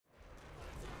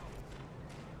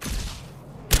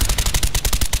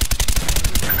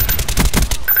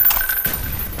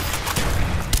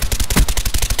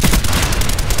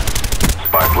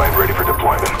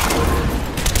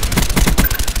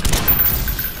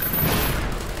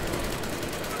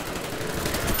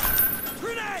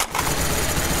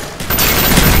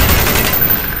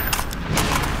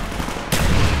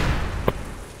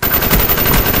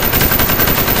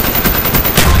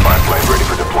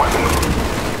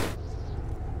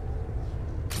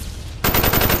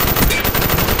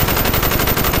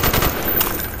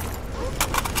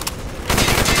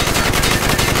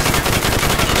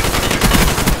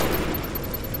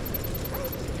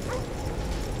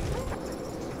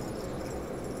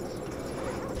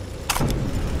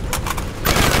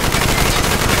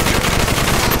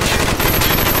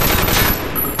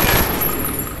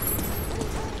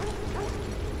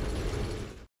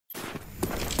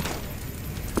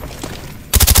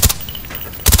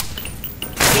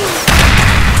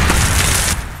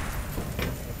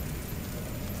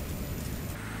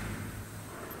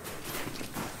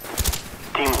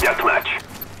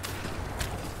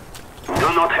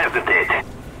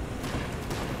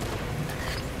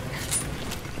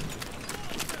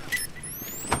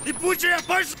Ебучая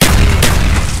пошла!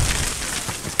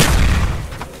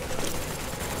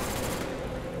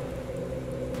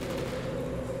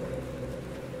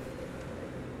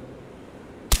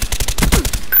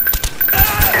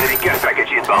 Enemy care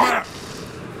package inbound.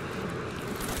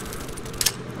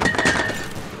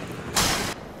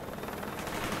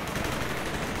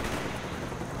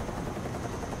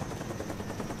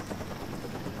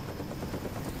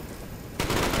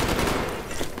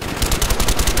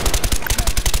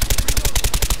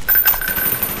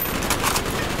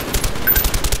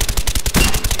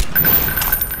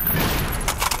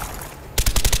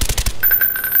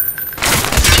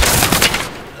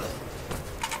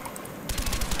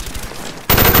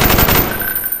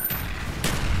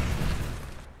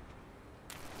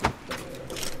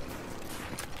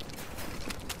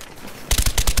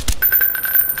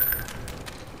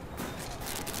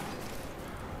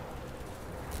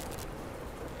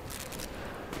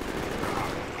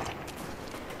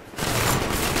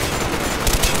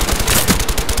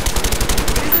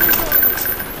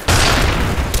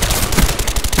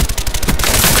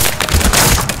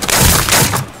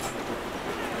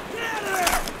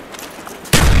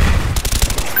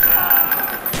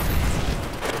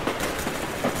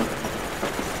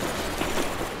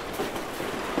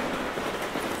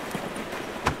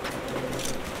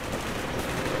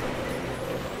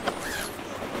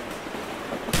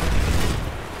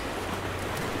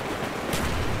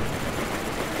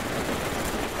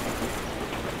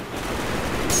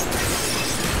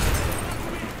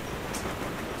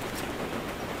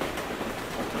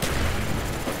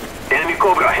 Enemy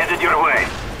Cobra headed your way.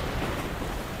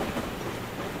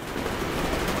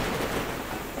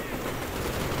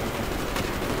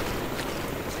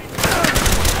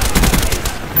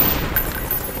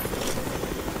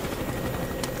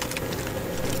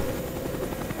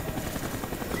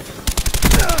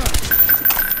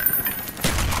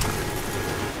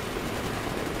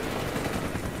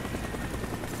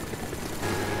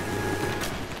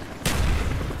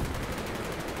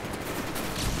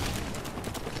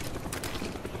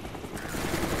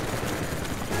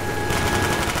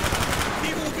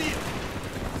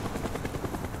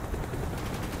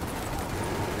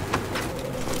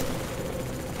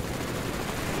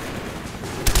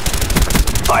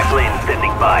 Spy plane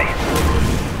standing by.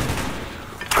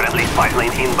 Friendly spy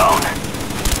plane inbound.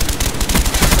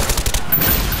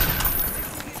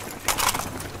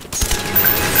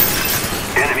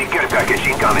 Enemy care package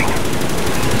incoming.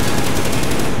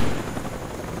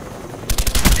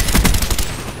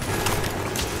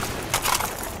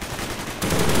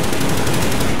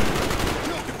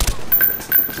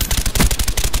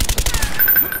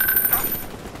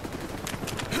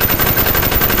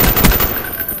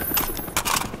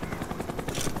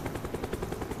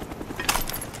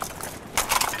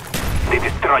 They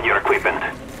destroyed your equipment.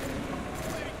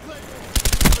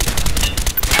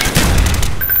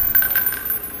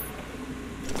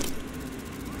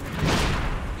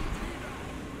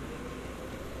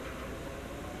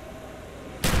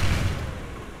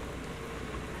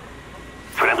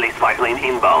 Friendly spy plane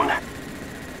inbound.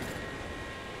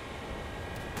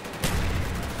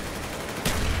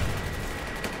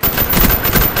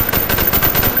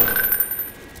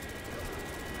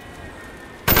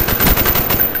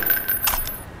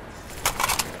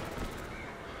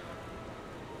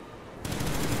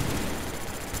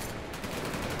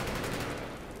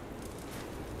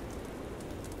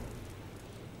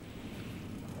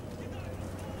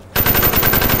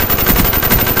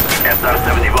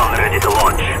 SR-71 ready to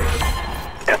launch.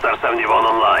 SR-71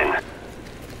 online.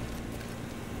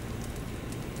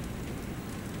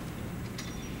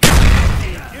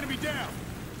 Enemy down!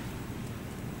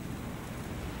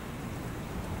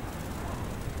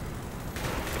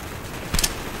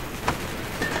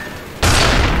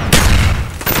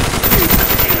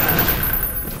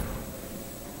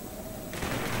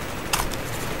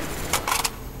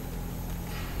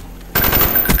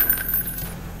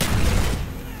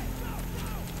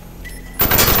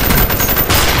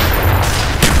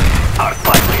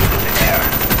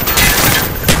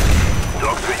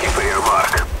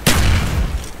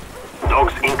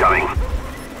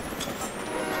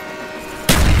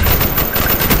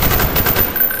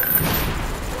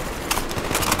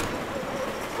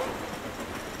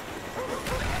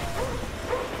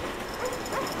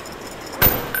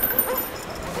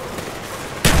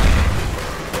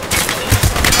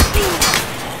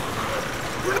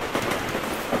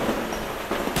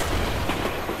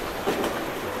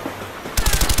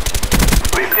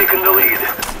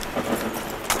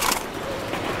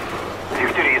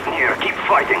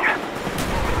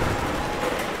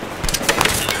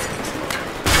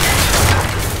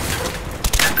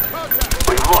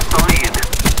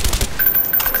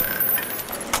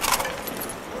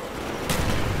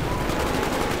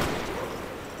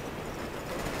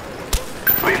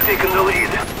 We've taken the lead.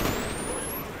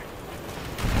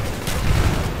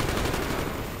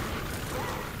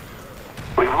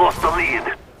 We've lost the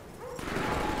lead.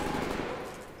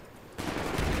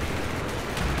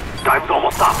 Time's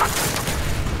almost up.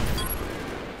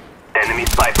 Enemy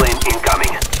spy plane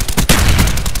incoming.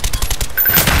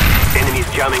 Enemies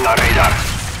jamming our radar.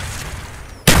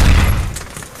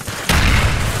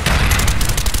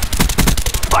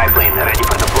 Spy plane ready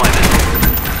for deployment.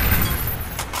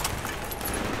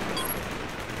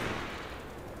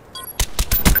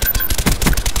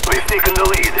 We've taken the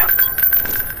lead.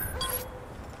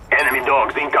 Enemy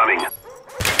dogs incoming.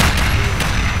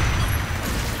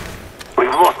 We've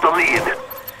lost the lead.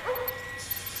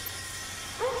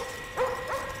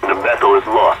 The battle is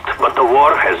lost, but the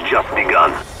war has just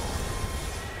begun.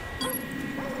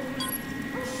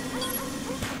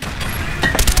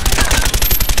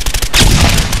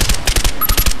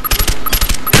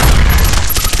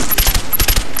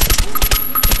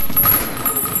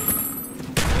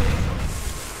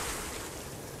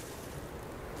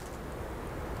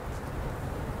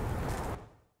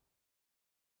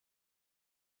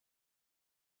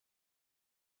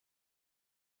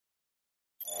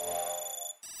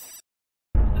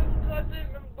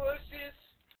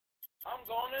 I'm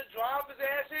gonna drop his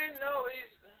ass in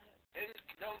noise and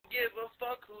don't give a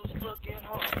fuck who's looking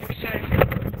home.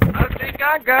 I think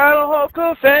I got a whole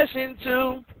confession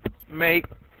to make.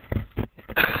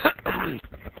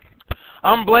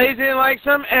 I'm blazing like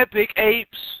some epic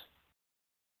apes.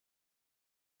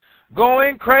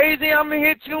 Going crazy, I'ma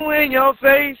hit you in your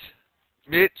face,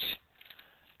 bitch.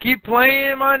 Keep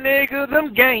playing my nigga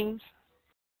them games.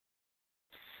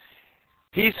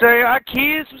 He say I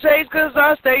kiss mistakes cause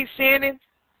I stay sinning.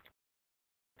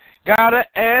 Gotta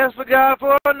ask for God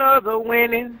for another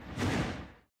winning.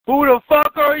 Who the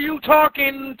fuck are you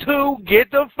talking to?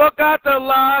 Get the fuck out the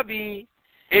lobby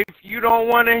if you don't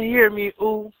wanna hear me,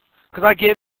 ooh. Cause I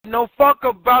give no fuck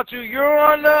about you, you're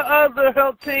on the other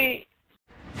health team.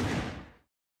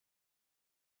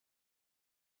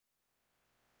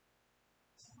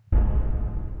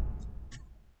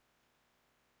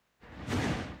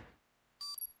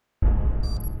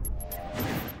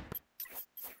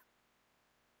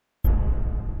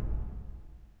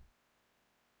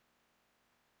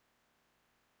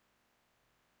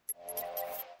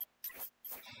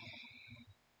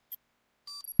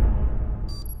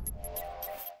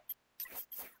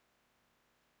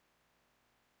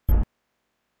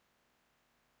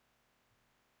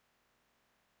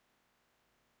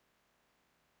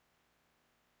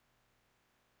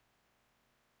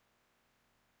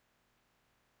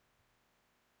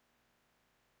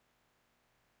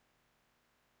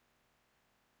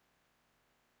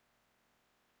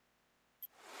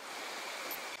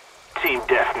 Team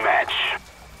deathmatch.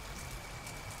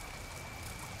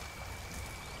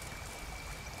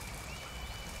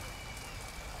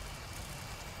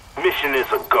 Mission is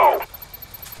a go.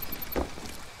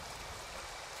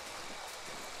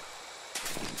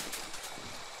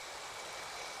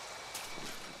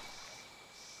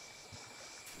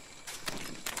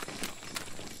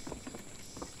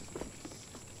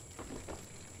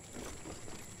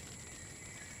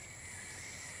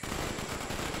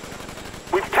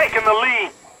 We've taken the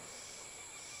lead.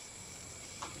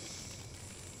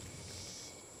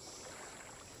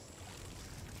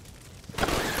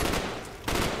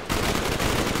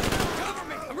 Cover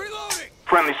me! I'm reloading!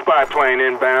 Friendly spy plane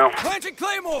inbound. Planting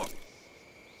Claymore!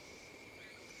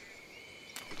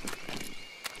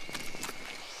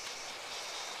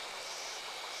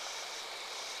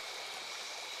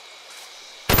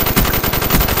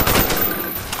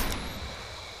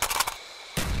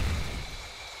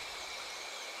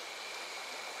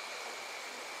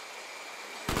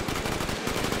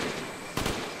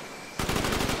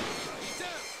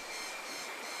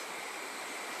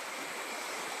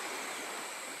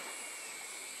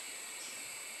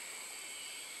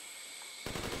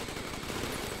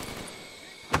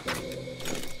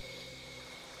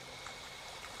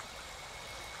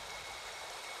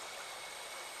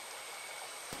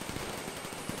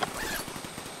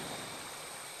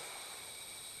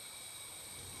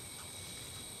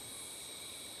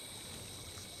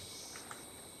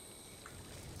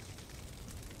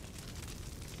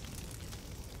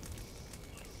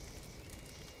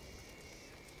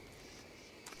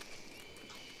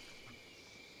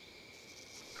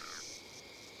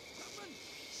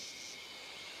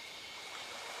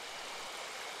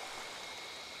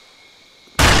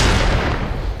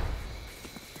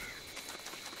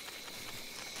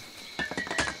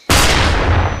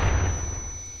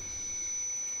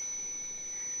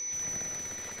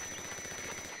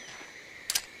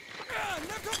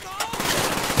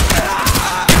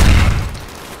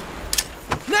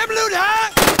 loot, huh?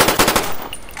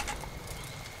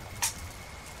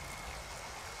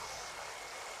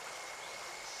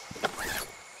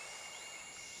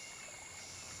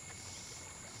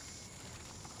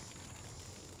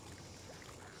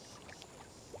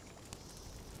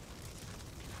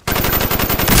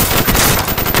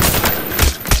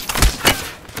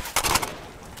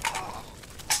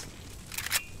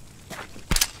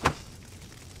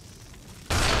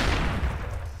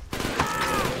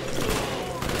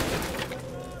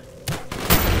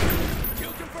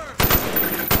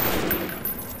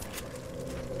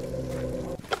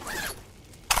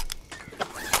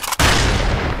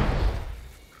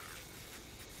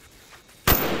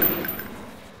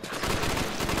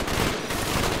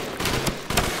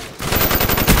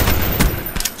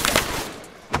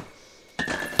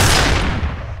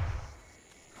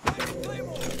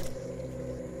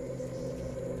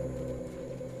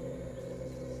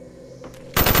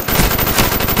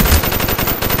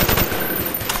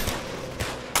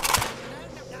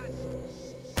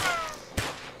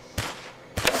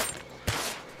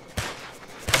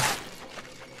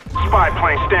 Spy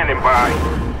plane standing by.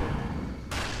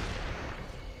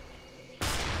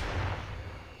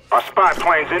 Our spy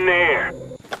plane's in the air.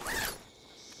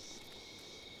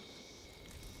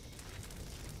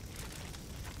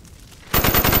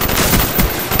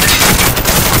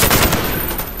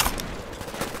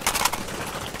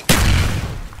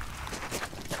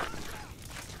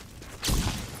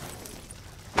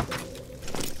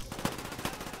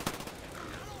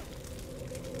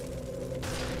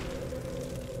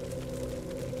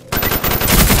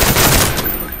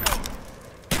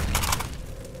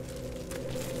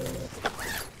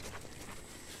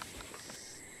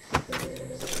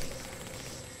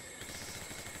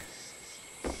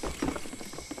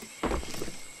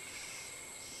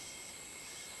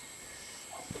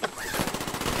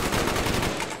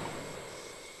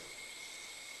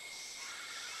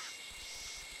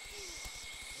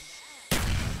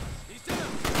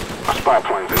 Our spy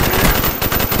plane's in the air.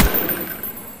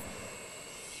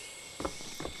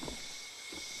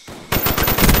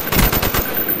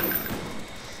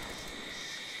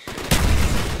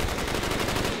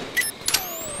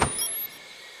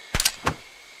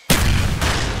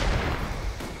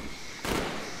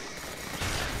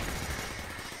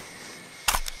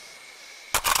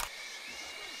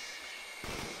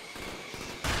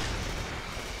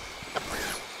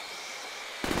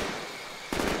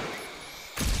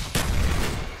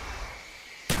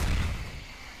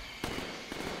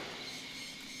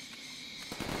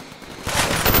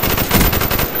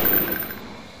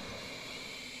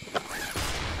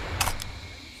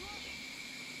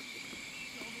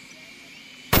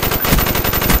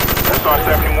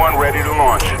 SR-71 ready to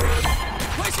launch.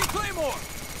 Placing Claymore!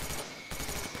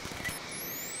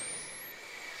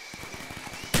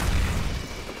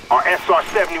 Our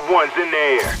SR-71's in the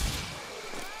air.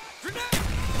 Grenade!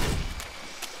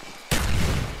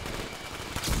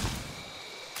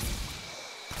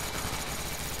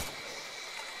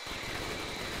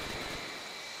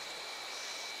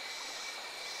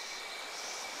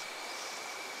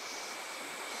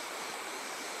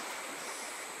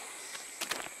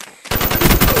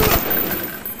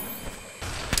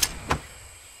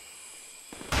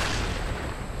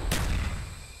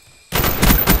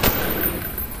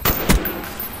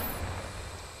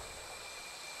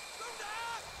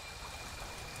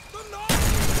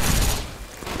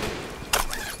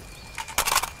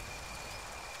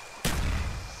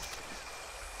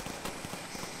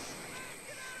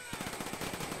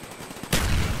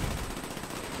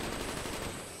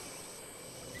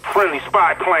 Friendly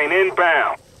spy plane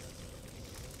inbound.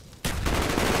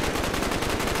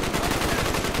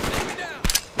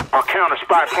 Our counter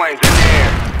spy plane's in the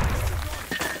air.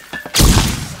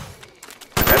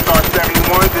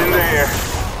 SR-71's in the air.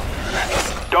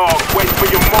 Dogs, wait for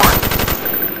your mark.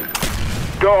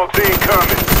 Dogs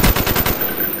incoming.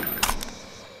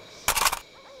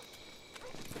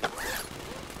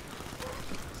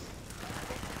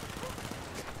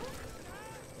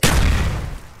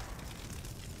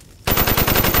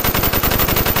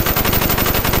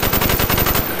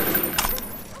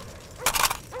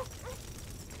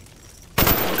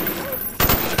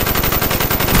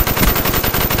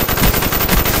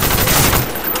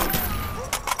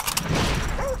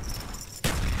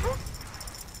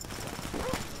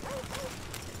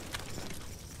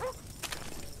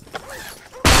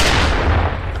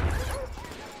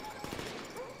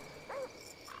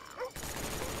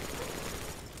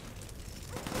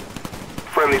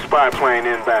 Friendly spy plane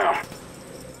inbound.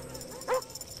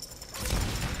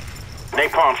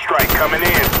 Napalm strike coming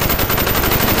in.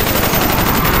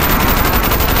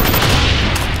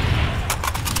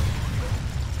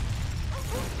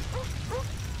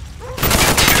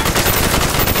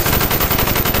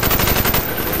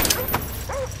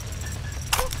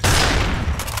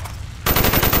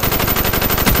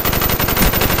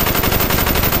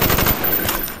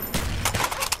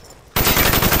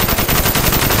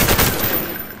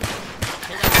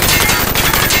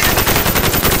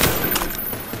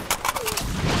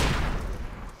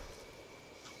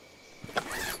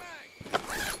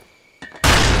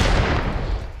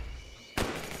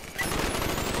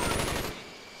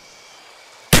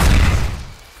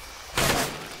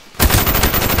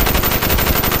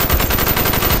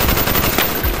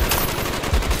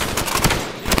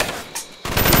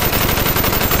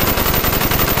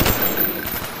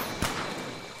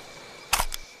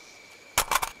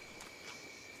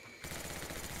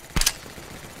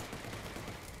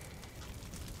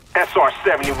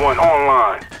 SR-71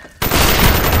 online.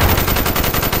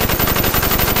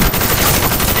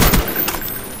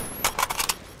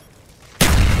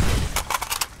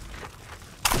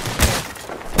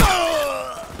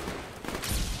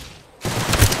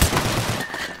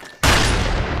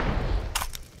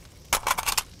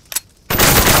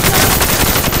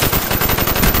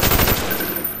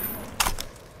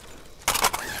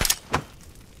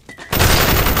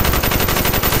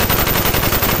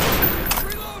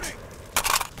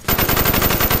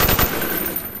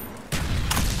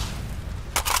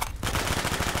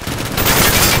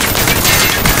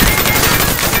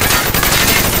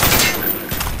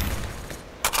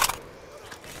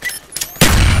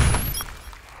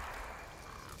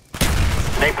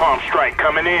 Napalm strike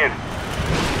coming in.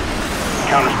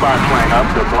 Counter spy plane up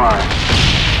the blind.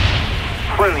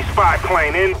 Friendly spy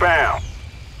plane inbound.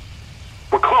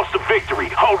 We're close to victory.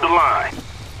 Hold the line.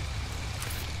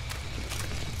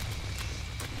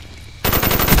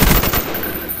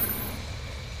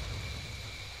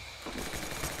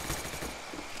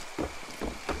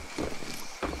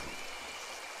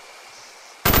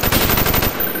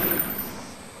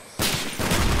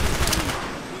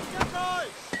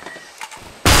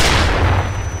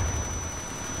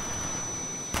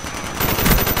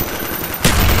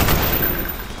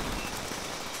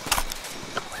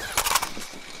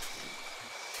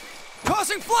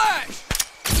 Tossing flash!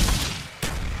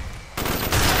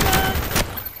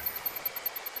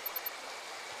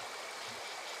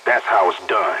 That's how it's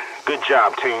done. Good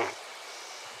job, team.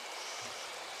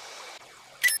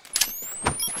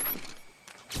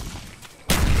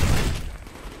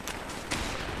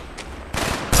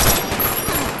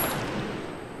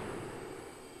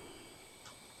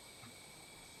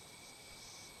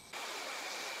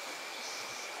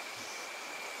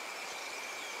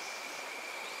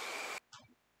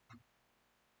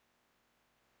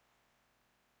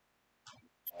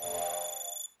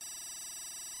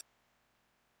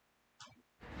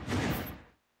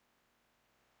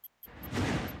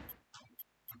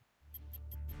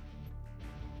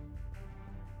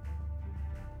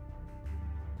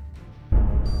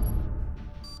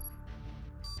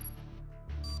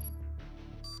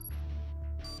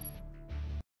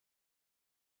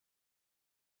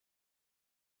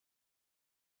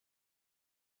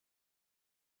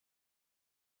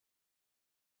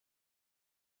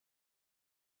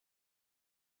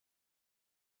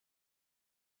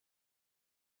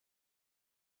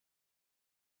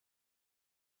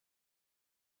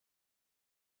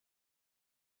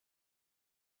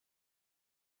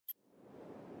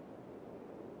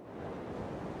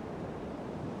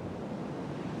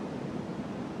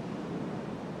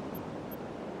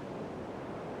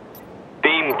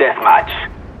 Team deathmatch.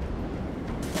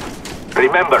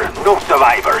 Remember, no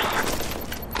survivors.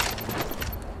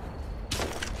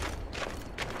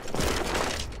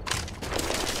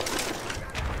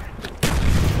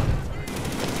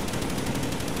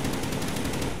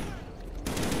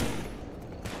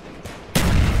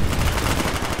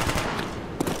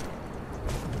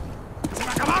 ¡Se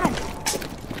me acabaron!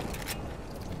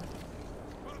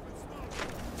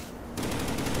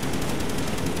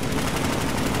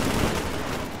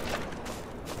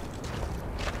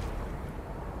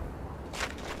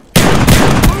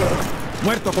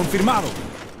 Muerto confirmado.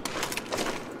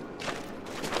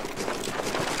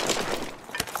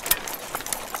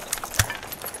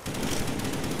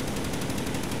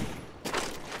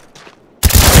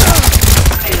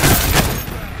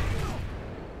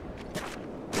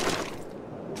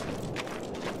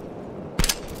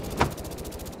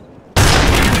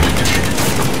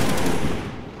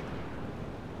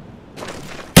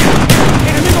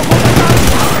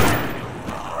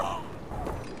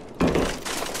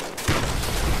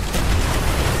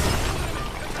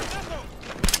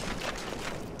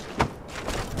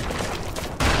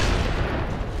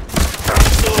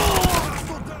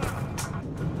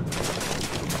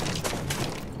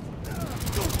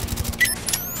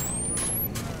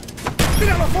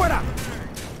 ¡Tíralo fuera!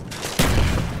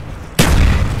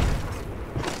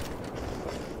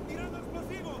 ¡Tirando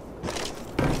explosivos!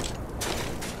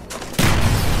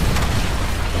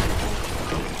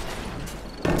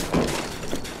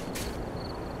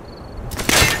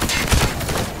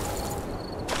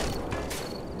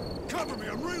 Cover me,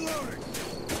 I'm reloading.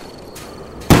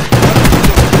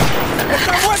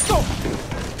 ¡Está muerto!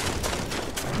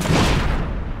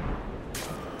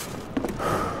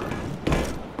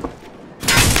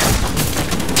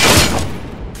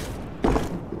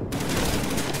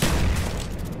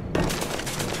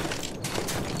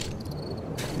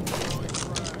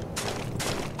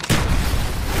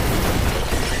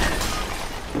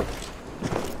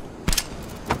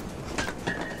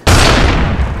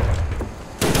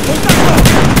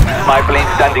 spy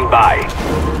plane standing by.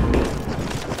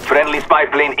 Friendly spy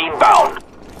plane inbound.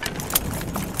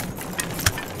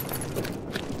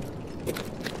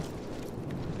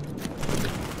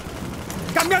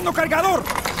 ¡Cambiando cargador!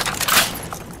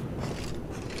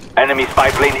 Enemy spy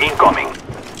plane incoming.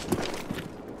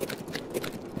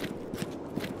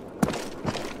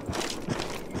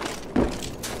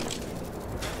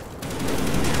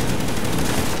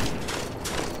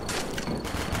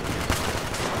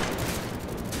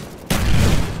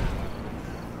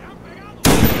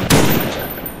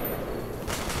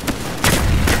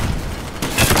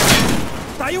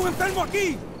 ¡Hay un enfermo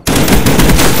aquí!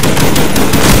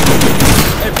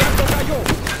 ¡El blanco cayó!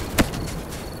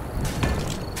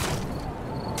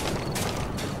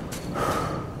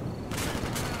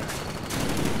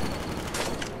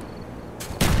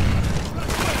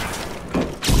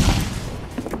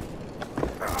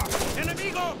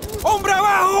 ¡Enemigo! ¡Hombre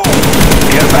abajo!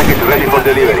 Care package ready for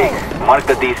delivery. Mark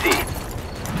the DC.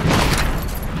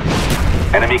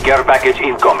 Enemy care package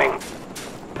incoming.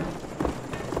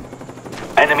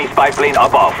 Enemy spy plane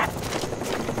above.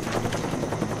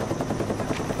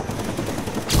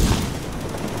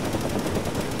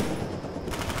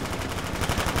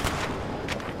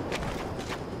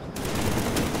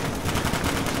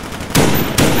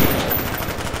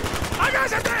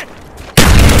 ¡Agáchate!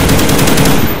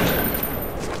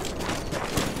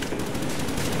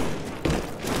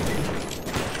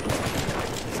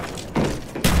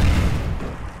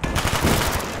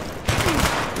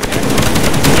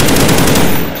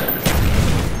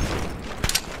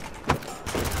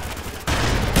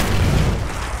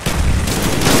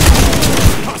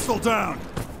 Hostile down!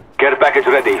 Care package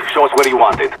ready. Show us where you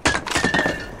want it.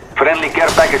 Friendly care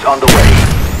package on the way.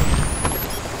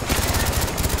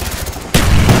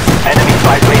 Enemy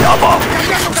spy plane above.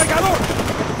 ¡Cambiando cargador!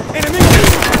 ¡Enemigo!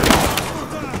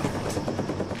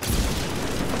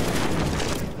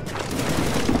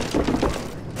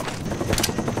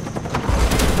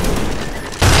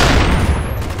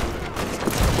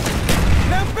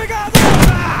 ¡Le han pegado!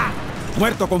 ¡Ah!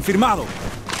 Muerto confirmado.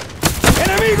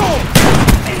 ¡Enemigo!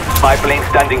 Spy plane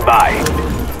standing by.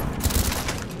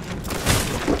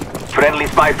 Friendly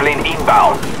spy plane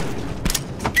inbound.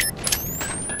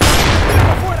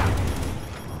 ¡Afuera!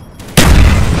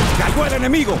 ¡Cayó el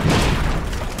enemigo!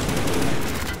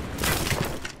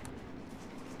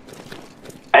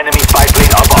 Enemy spy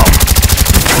plane above.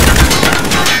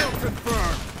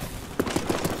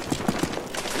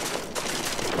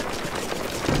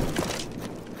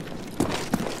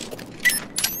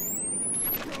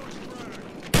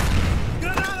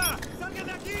 ¡Granada! ¡Salgan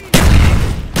de aquí!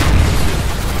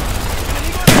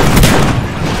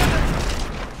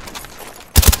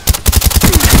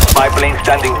 Spy plane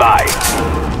standing by.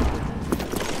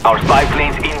 Our spy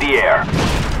plane's in the air.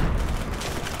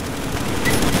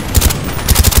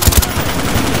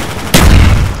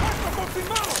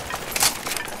 ¡Confirmado!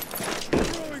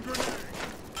 Throwing grenade.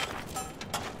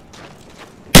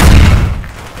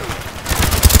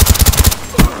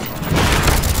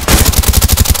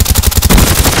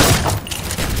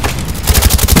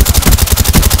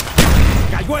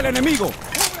 ¡Cayó el enemigo!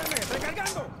 ¡Cúbreme!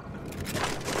 ¡Recargando!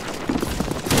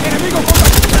 ¡Enemigo contra!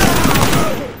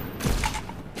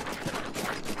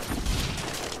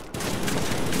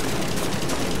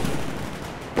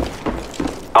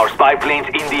 Our spy plane's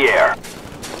in the air.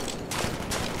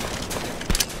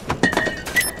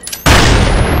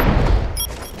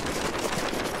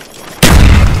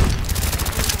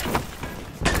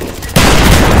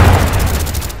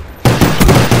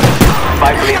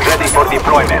 Spy plane ready for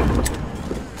deployment.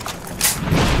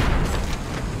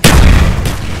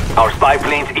 Our spy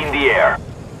plane's in the air.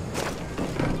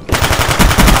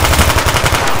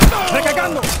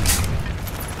 ¡Recargando!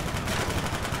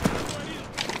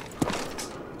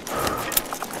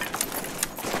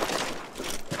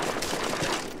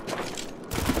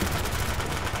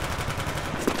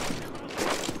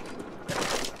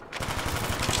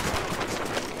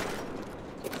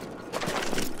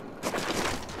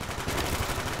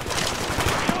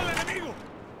 ¡Cayó el enemigo!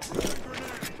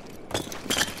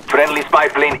 Friendly spy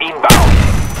plane inbound.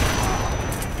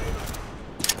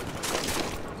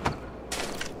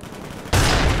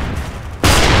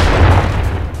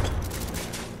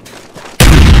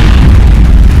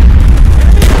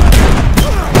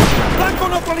 ¡Blanco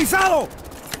neutralizado!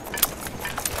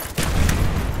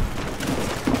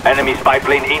 Enemy spy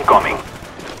plane incoming.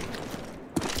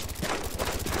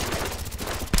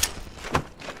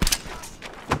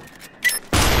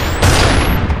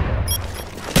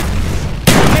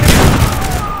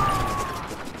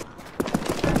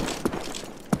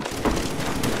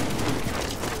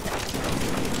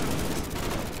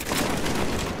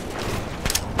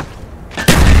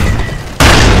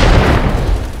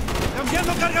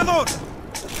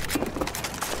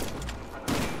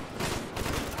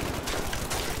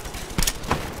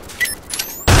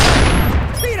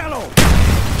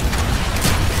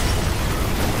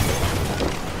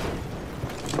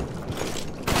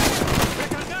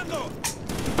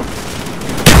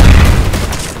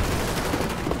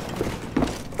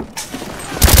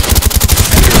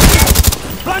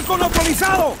 ¡Blanco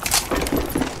neutralizado!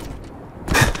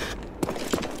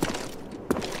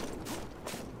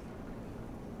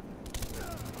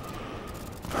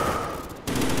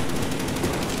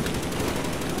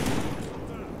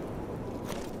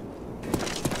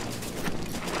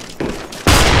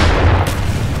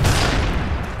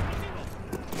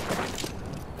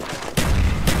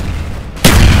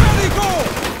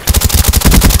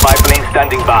 Spy plane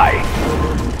standing by.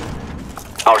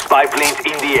 Our spy plane's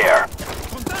in the air.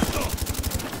 ¡Contacto!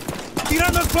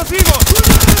 ¡Tirando explosivos!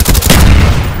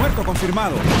 Muerto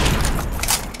confirmado.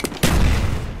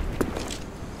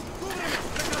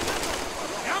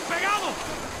 ¡Me han pegado!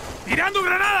 ¡Tirando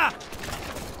granada!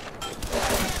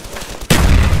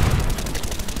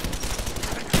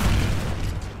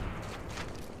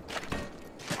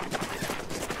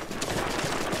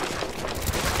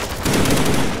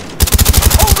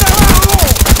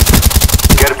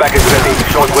 Care package ready.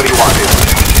 Show us where you want it.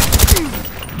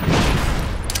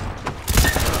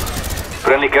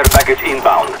 Friendly care package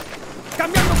inbound.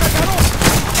 ¡Cambiando cargador!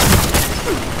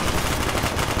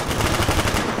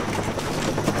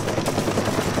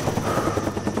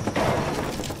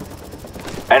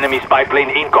 Enemy spy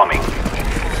plane incoming.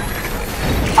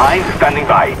 Hind standing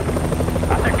by.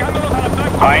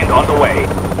 Hind on the way.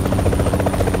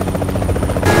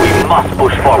 We must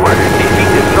push forward.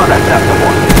 Defeat is not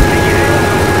acceptable.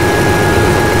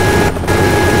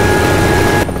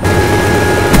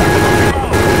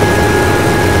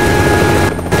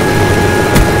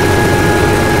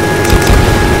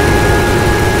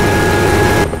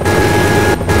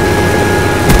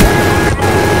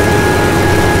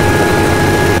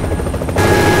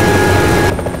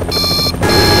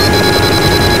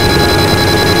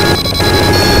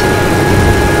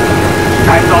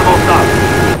 Time's almost up.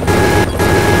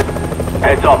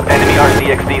 Heads up, enemy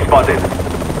RCXD spotted.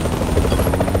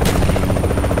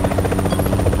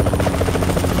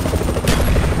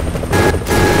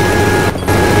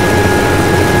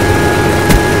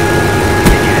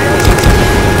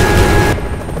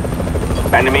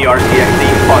 Enemy RCXD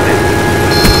spotted.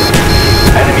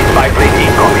 Enemy spy plane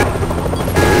incoming.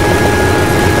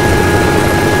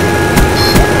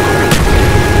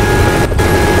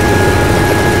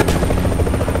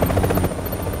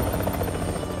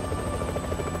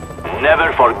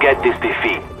 Never forget this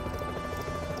defeat.